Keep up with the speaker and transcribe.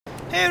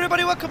Hey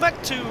everybody, welcome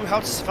back to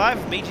How to Survive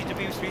with me,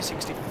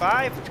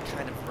 GW365, which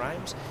kind of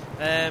rhymes.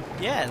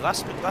 Yeah,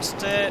 last time we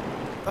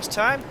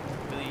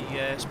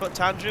spoke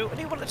to Andrew and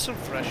he wanted some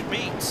fresh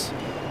meat,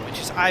 which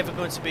is either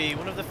going to be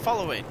one of the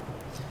following.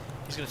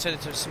 He's going to turn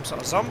into some sort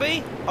of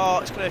zombie,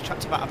 or it's going to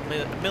attract about a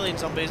million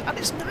zombies, and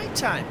it's night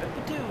time, but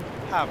we do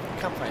have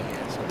a campfire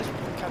here, so this we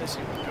can kind of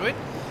see what we're doing.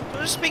 So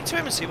we'll just speak to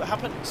him and see what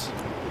happens.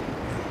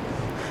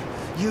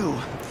 You,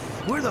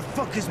 where the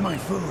fuck is my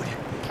food?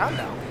 Calm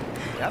down,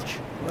 Yatch.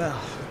 Well,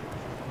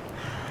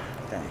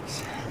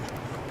 thanks.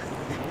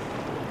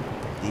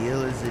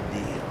 Deal is a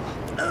deal.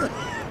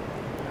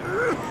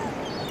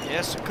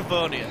 Yes,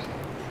 Cavonia.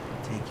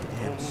 Take your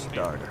damn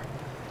starter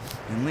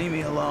and leave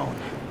me alone.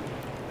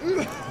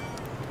 Is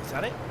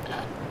that it?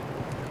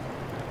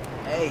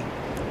 Hey,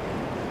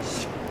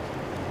 shh.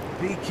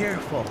 Be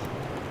careful.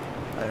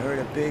 I heard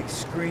a big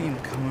scream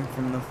coming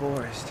from the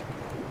forest,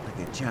 like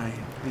a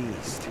giant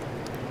beast.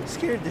 It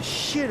scared the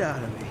shit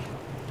out of me.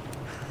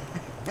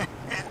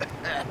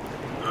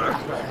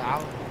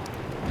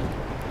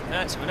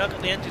 Right, so we've now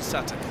got the engine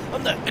starter.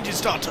 On the engine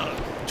starter!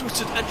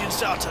 Twisted engine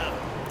starter!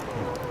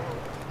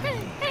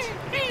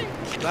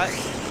 Right.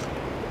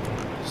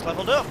 Just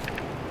leveled up.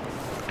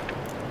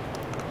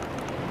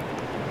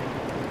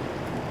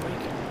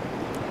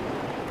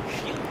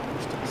 Shield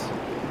boosters.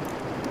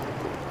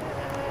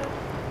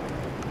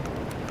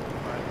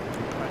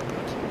 Quite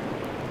good.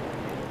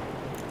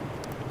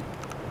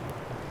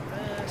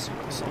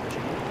 Super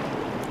soldier.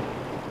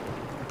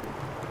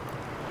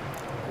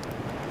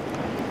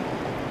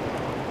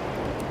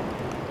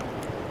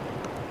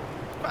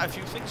 Quite a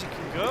few things you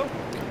can go. A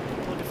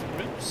couple of different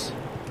routes.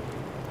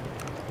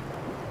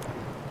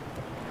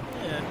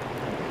 Yeah.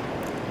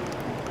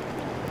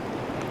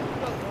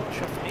 Well, not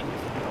sure if I need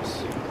anything else.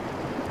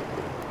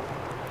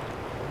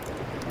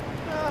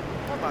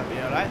 That might be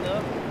alright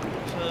though.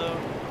 So,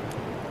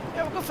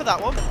 yeah, we'll go for that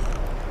one.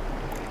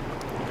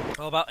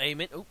 All about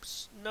aiming.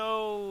 Oops.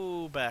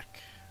 No, back.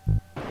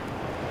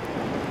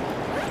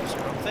 That's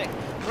the wrong thing.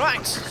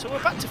 Right, so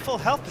we're back to full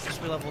health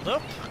because we leveled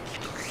up.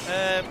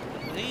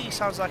 He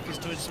sounds like he's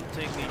doing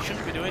something he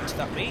shouldn't be doing to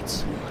that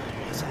meat.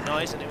 It's a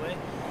noise anyway.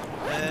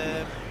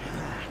 We're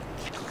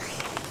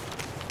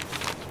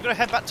going to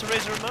head back to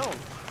Razor Ramon. So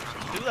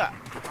let's do that.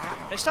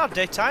 It's now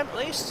daytime at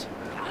least.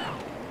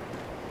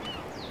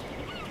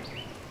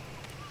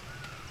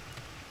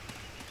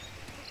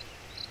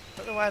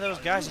 Don't know why those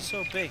guys are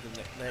so big and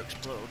they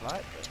explode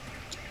like that.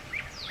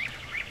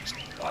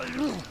 Oh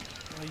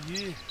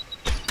yeah.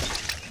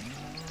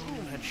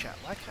 Ooh, headshot.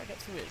 Why can't I get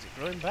through it? Is it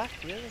growing back,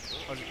 really?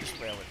 Or is it just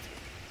where I went through?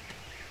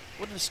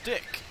 Wooden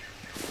stick!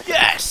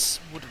 Yes!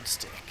 Wooden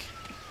stick.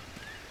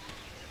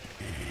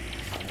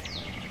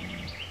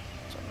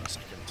 Hold on a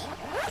second.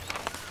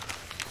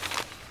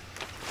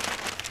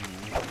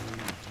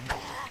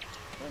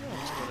 Oh no,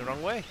 it's going the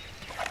wrong way.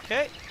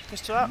 Okay,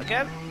 pistol out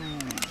again.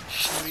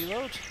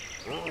 Reload.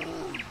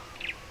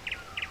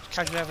 Just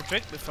casually have a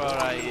drink before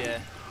I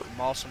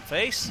maul some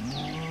face.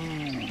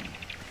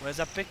 Where's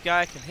that big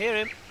guy? I can hear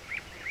him.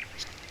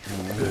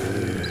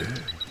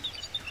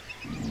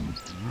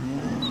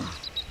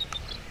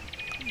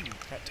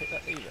 Can't take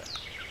that either.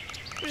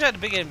 Wish I had a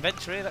bigger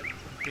inventory, that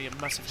would be a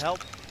massive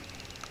help.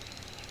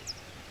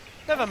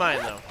 Never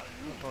mind though.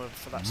 Not bothered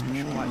for that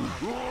special light.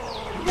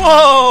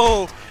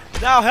 Whoa!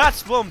 Now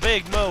that's one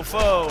big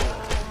mofo!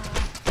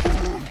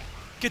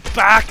 Get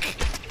back!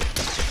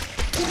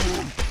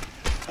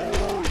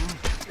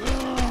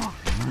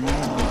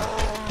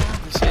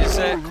 This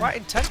is quite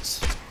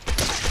intense.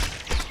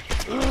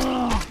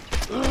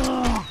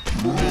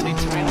 Gonna need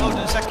to reload in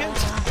a second.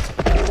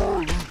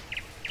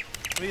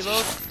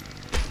 Reload.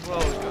 Whoa,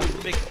 we've got a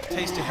big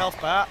tasty health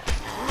bar. I'm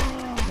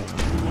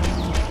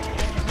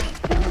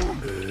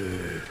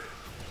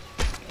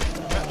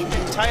actually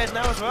getting tired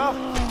now as well.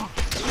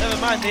 Never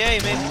mind the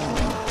aiming.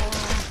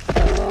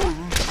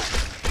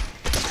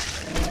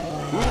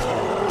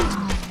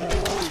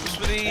 What's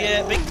with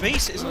the big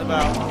beast it isn't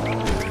about?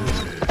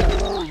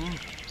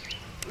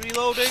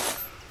 Reloading.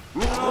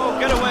 Oh,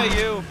 get away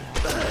you!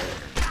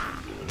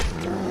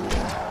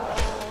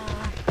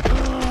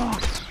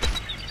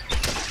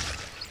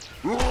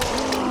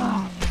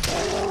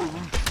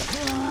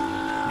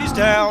 He's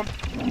down.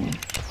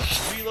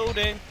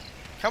 Reloading.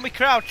 Can we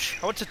crouch?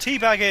 I want to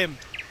teabag him.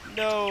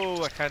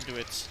 No, I can't do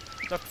it.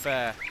 Not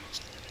fair.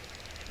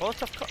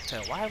 Molotov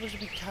cocktail. Why was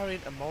we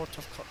carrying a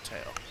Molotov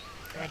cocktail?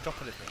 Can I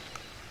drop anything?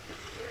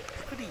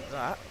 I could eat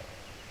that.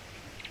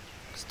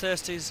 It's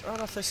thirsties. Oh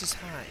no, thirst is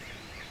high.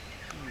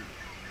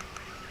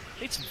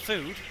 Need some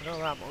food. I don't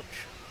know that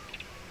much.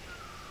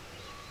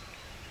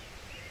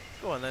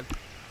 Go on then.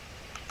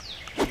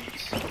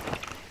 Eat.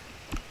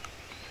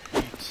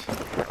 Eat.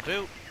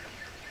 Do.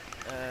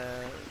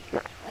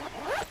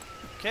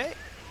 Okay.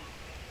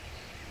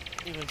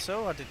 Even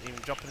so, I didn't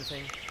even drop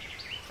anything.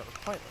 That was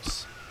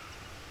pointless.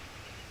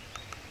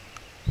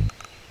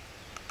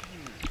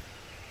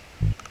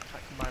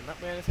 Can't combine that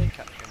with anything.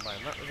 Can't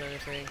combine that with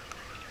anything.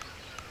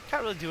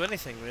 Can't really do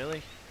anything,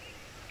 really.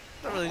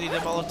 Don't really need a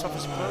Molotov, I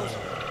suppose.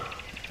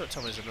 Don't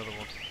tell me there's another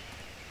one.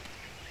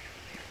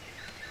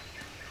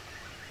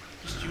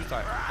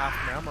 like half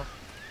an ammo.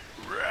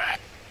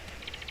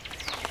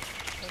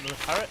 Another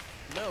parrot?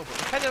 No, but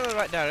we're heading in the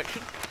right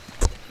direction.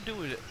 What can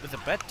we do with the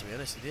bed, to be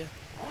honest with you?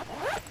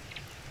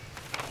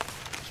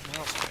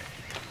 Smells great.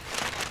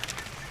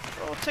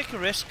 Oh, take a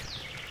risk.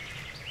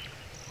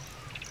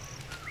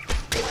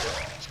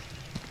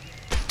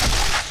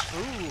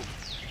 Ooh.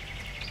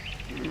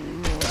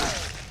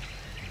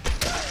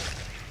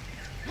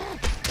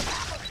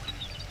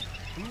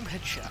 Boom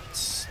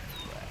headshots.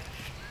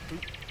 Ooh.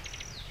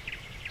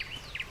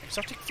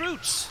 Exotic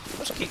fruits.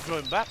 Must keep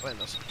growing back then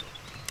or something.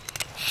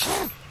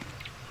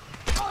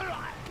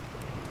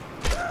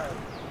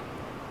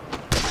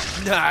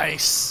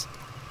 Nice.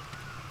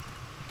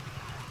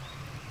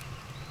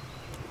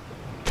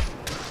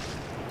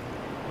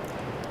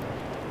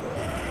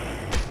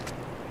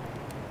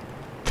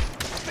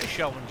 I'm pretty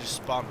sure one just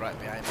spawned right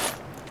behind me.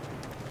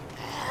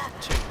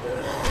 Two.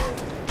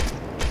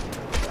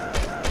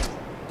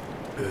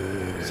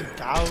 Is it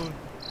down?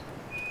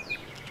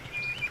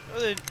 Oh,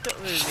 they don't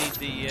really need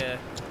the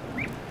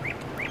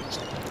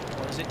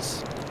what is it?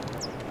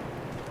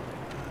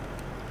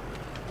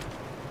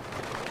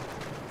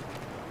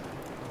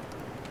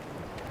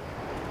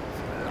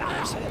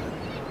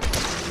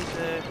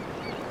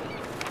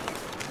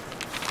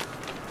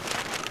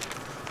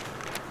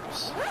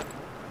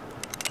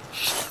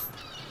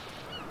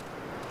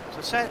 So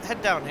let's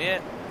head down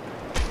here.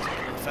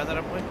 A feather,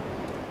 haven't we?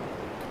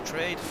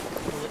 Trade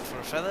bullet for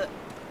a feather.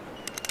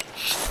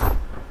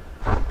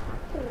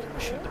 Can we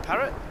shoot the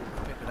parrot?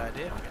 That'd be a good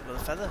idea. Get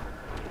another feather.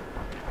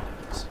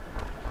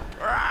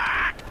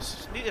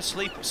 Need to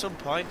sleep at some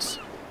point.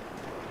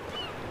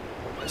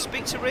 Let's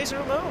speak to Razor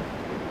Ramon.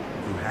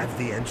 You have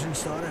the engine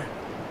starter?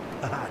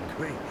 Ah,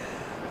 great.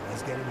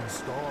 Let's get it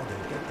installed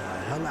and get the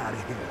hell out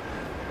of here.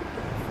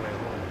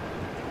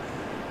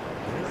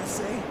 What did I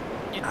say?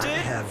 You I did?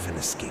 have an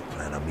escape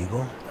plan,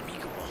 amigo.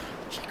 Amigo.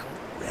 Chico.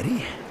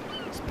 Ready?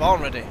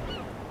 Spawn ready.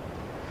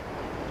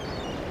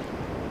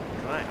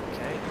 Right,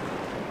 okay.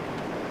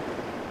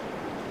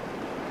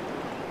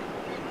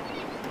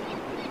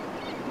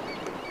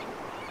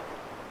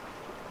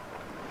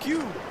 Q!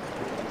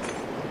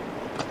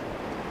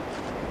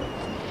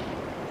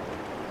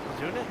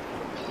 Doing it?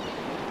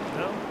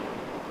 No?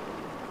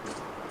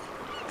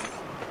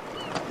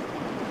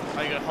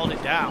 Oh, you gotta hold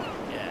it down.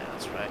 Yeah,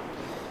 that's right.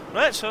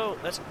 Right, so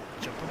let's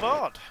jump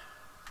aboard.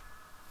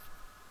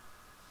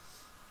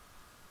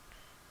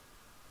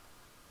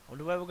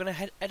 Wonder where we're gonna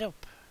head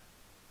up.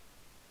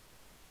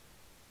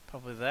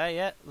 Probably there,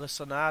 yeah. La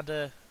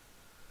Sonada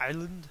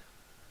Island.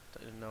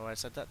 Don't even know why I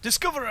said that.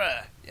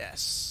 Discoverer!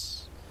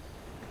 Yes.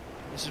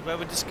 This is where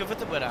we discovered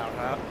that we're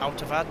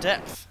out of our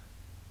depth.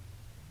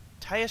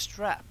 Tire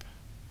strap.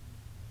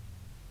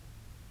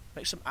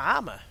 Make some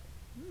armour.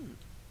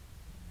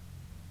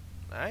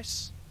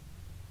 Nice.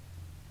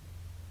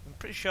 I'm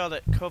pretty sure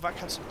that Kovac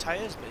had some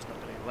tyres, but he's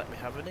not going to let me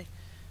have any.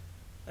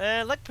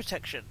 Leg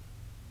protection.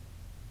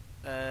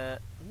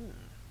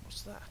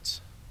 What's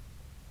that?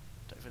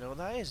 Don't even know what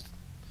that is.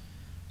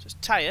 Just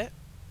tyre.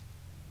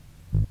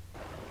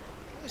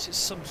 This is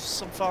some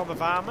form of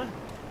armour.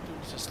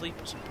 To sleep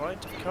at some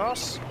point, of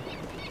course.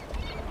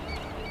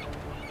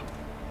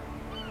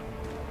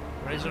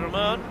 Razor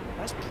Ramon.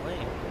 Nice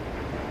plane.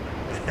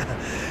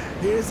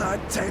 Here's our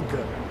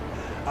tanker.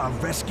 Our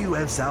rescue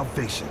and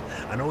salvation.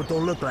 I know it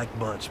don't look like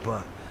much,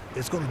 but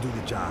it's gonna do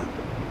the job.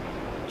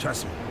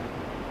 Trust me.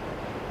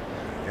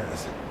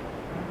 Yes.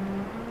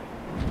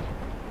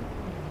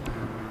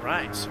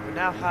 Right, so we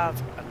now have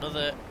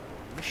another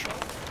mission.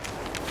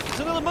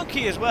 There's another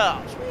monkey as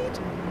well. Sweet.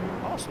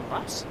 Awesome,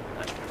 lass.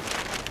 Nice.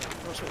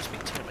 I want to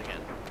speak to him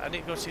again. I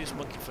need to go see this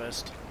monkey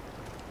first.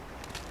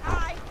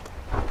 Hi.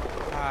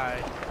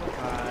 Hi.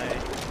 Hi.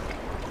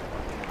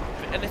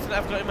 Anything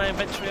I've got in my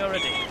inventory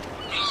already?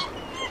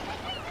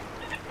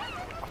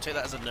 I'll take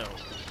that as a no.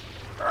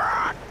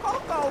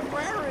 Coco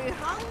very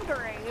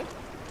hungry.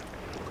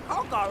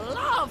 Coco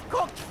love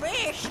cooked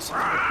fish. Something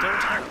I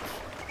don't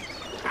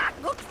have.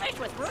 Cooked fish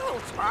with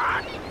roots.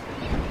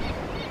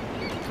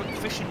 Cooked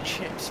fish and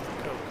chips for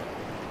Coco.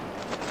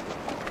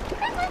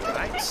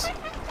 Right.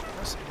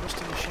 That's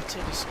rusty machete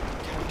just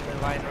casually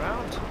lying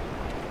around.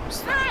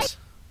 What's that?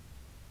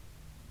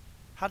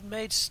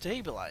 Handmade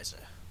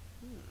stabilizer.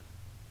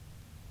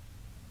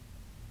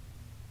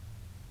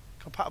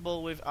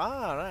 Compatible with...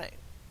 Ah, right.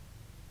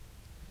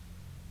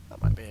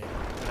 That might be a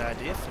good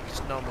idea for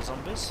just normal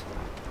zombies.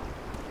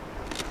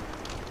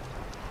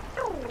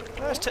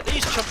 Let's take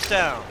these chumps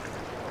down.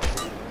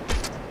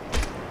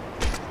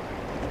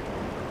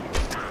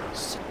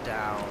 Sit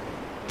down.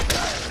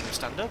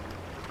 Stand up.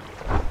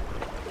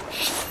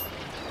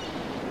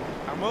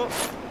 Ammo. All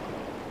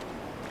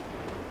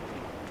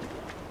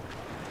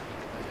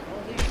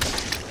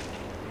these.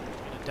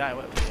 I'm gonna die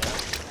whatever they are.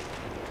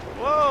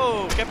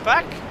 Whoa! Get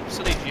back,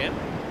 silly Jim.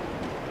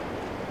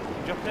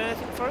 You dropping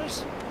anything for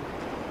us?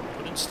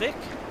 Wooden stick?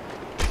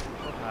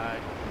 Oh, hi.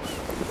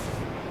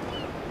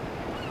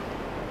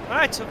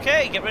 Right,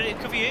 okay, get ready to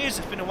cover your ears.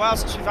 It's been a while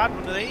since we've had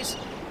one of these.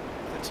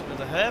 That's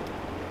another herb.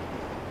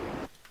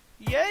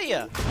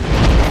 Yeah!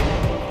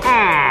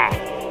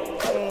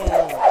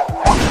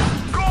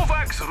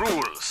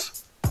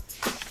 rules.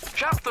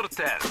 Chapter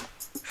 10.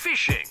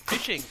 Fishing.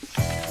 Fishing.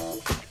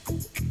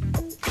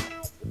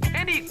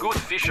 Any good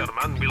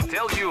fisherman will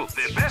tell you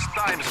the best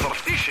times for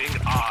fishing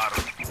are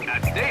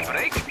at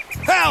daybreak,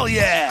 Hell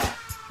yeah!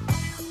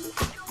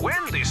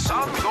 when the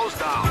sun goes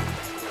down.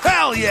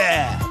 Hell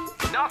yeah!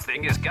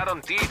 Nothing is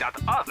guaranteed at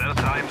other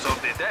times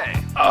of the day.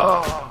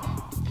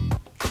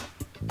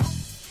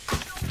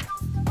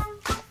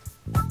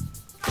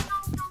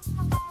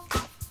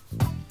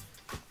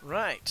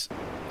 Right,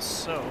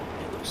 so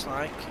it looks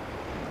like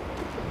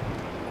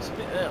it's a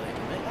bit early,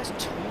 isn't it? That's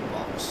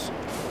toolbox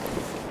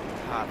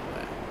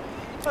hardware.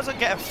 If I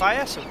get a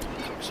fire so we can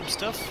cook some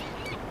stuff,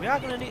 we are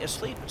going to need to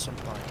sleep at some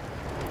point.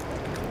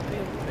 Could be a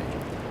bit.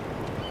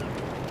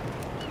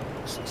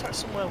 This looks like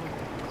somewhere we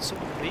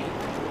someone be.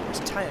 This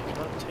tire, can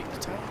I take the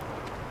tire?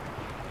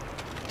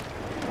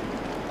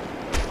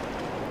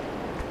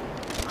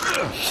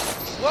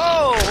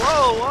 Whoa,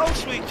 whoa, whoa,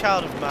 sweet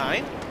child of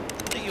mine.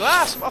 I think you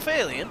are some off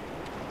alien.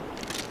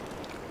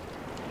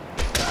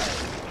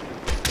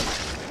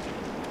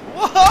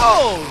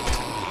 Whoa!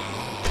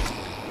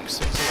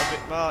 Seems a little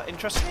bit more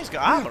interesting. He's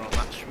got armour on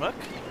that schmuck.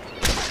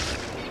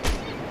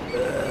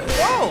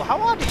 Whoa, how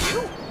hard are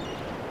you?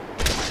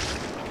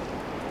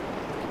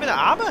 Give me that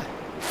armour.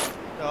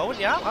 No,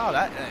 wouldn't you? Oh,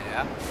 that,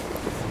 yeah.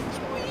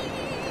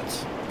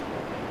 Sweet.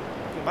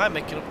 You mind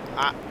making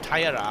up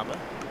tyre armour?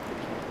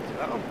 Is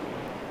that one?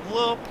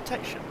 Low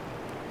protection.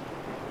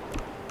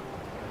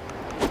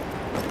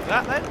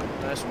 That then?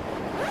 Nice one.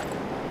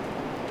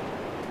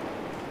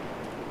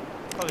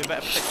 Probably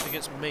better protection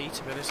against me,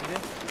 to be honest with you.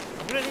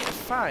 I'm going to need to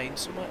find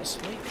somewhere to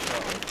sleep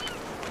shortly.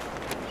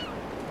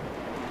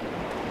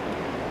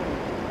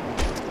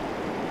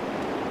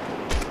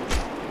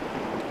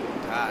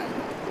 Die.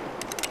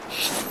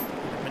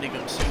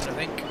 Minigun soon, I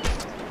think.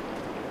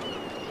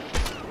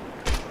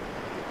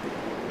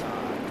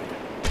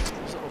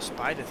 This little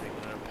spider thing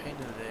that I'm pain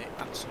in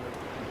the absolute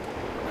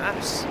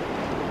ass.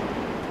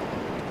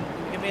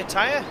 Can you give me a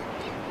tyre?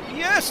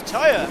 Yes,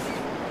 tyre!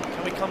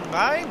 Can we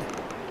combine?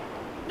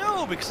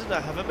 No, because I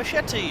don't have a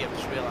machete, I've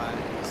just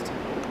realised.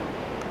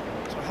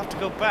 So I have to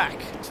go back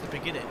to the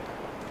beginning.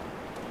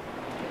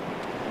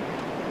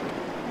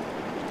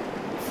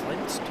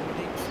 Flint? Do we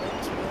need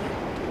flint, really?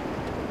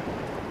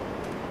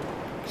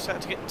 I'm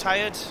starting to get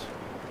tired. So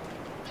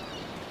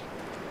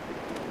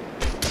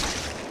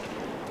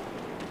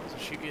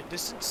shoot you at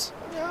distance?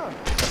 Yeah.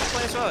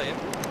 Play as well, yeah?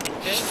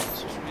 Okay,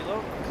 so just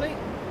reload quickly.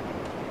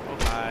 Oh,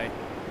 hi.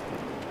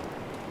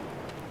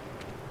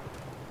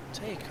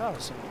 Take off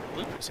some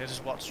blueprints here,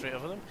 just walk straight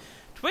over them.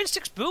 Twin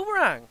sticks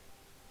boomerang!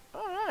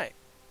 Alright.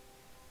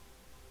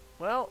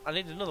 Well, I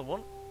need another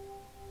one.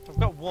 I've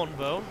got one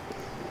bone.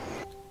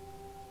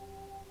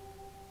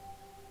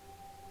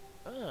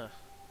 Ah,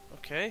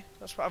 okay.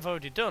 That's what I've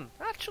already done.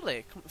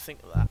 Actually, come to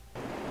think of that.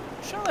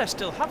 Surely I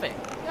still have it.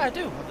 Yeah, I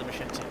do have the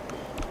machete.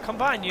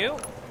 Combine you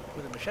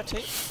with a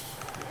machete.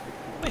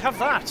 We have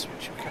that,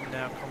 which we can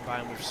now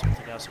combine with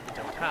something else that we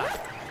don't have.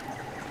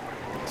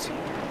 Let's see.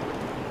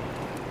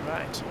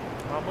 Right,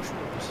 more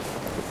mushrooms.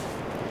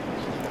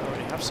 I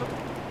already have some.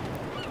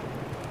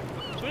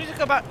 So we need to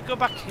go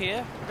back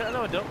here. I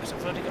know I don't because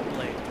I've already got a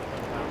blade.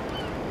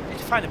 I need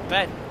to find a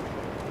bed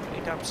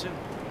pretty damn soon.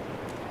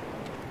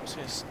 What's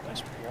this?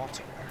 Nice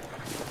water.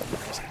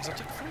 There's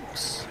exotic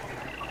fruits.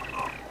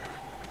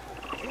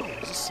 Ooh,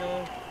 is this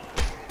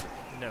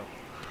no.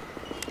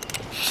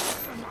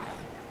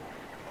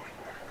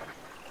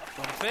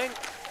 One thing.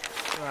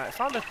 Right, I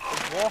found a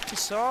water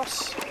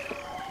source.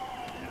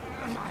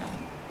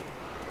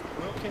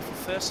 We're okay for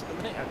first at the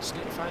minute, I just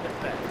need to find a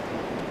bed.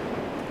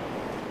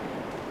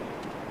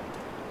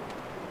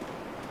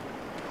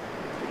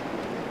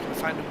 Can I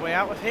find a way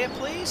out of here,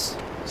 please?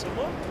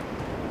 Someone?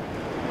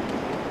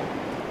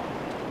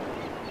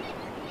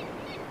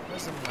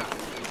 Where's the map?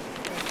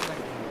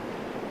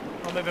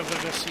 Or maybe I'm going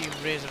to go see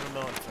Razor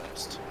Ramon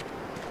first.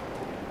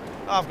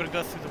 Oh, I've got to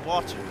go through the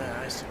water there,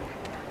 I see.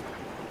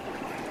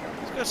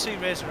 Let's go see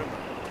Razor Ramon.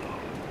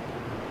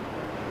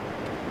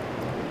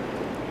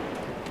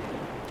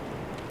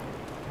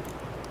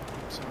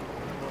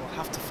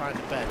 Have to find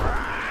a bed.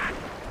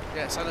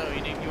 Yes, I know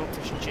you need your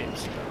fish and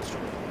chips.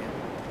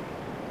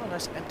 Oh,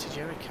 nice empty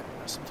jerry can.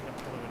 That's something I'm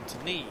probably going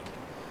to need.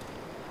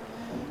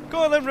 Go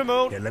on then,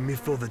 remote. Yeah, let me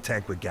fill the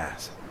tank with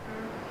gas.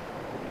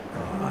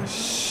 Oh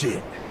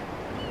shit!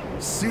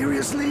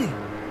 Seriously?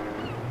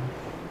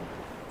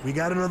 We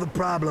got another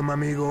problem,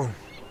 amigo.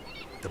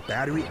 The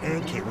battery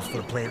and cables for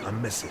the plane are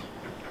missing.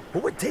 Who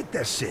would take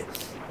that shit?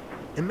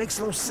 It makes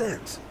no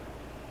sense.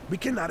 We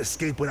cannot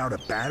escape without a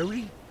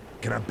battery.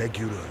 Can I beg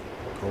you to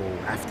go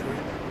after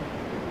it?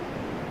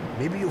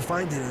 Maybe you'll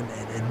find it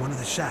in one of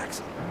the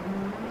shacks.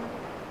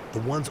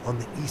 The ones on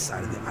the east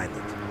side of the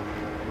island.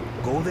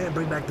 Go there and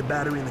bring back the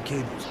battery and the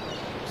cables.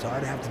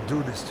 Sorry to have to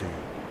do this to you,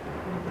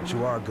 but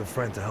you are a good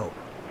friend to help.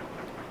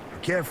 Be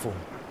careful.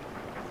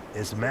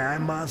 There's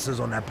mad monsters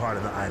on that part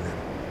of the island.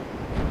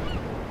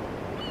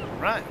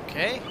 Right,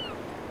 okay.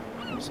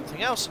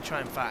 Something else to try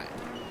and find.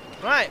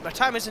 Right, my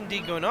time is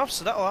indeed going off,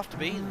 so that'll have to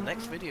be in the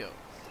next video.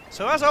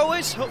 So as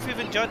always, hopefully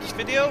you've enjoyed this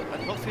video,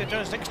 and hopefully you'll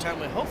join us next time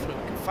where hopefully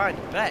we can find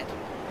a bed.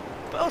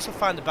 But also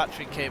find the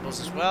battery cables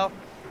as well,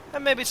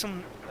 and maybe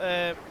some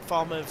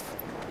form of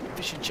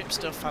fish and chip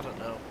stuff, I don't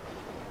know.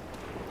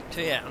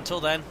 So yeah,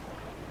 until then,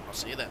 I'll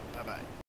see you then. Bye bye.